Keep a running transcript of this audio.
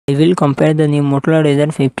We will compare the new Motorola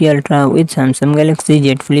Razr 50 Ultra with Samsung Galaxy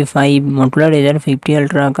Z Flip 5. Motorola Razr 50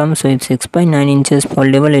 Ultra comes with 6.9 inches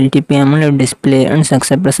foldable LTP AMOLED display and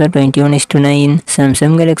success ratio 21:9.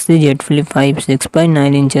 Samsung Galaxy Z Flip 5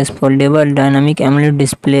 6.9 inches foldable dynamic AMOLED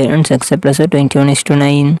display and success ratio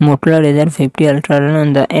 21:9. Motorola Razr 50 Ultra run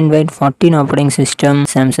on the Android 14 operating system.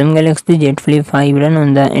 Samsung Galaxy Z Flip 5 run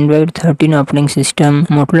on the Android 13 operating system.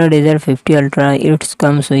 Motorola Razr 50 Ultra it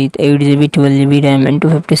comes with 8GB 12GB RAM and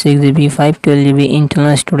 256GB 512GB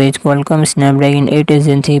internal storage. Qualcomm Snapdragon 8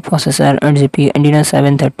 Gen 3 processor and GPU Adreno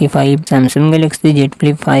 735. Samsung Galaxy Z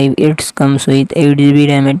Flip 5 it comes with 8GB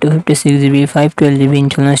RAM and 256GB 512GB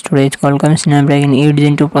internal storage. Qualcomm Snapdragon 8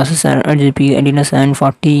 Gen 2 processor and GPU Adreno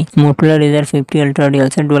 740. Motorola Razr 50 Ultra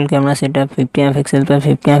dual camera setup 50MP plus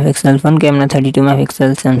 50MP front camera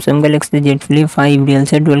 32MP. Samsung Galaxy Z Flip 5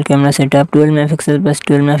 dual camera setup 12MP plus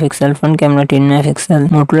 12MP front camera 10MP.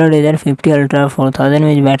 Motorola Razr 50 Ultra 4000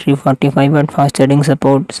 mAh battery 45W fast charging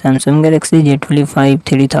support. Samsung Galaxy Z Flip 5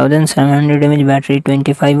 3700 mAh battery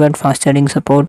 25W fast charging support.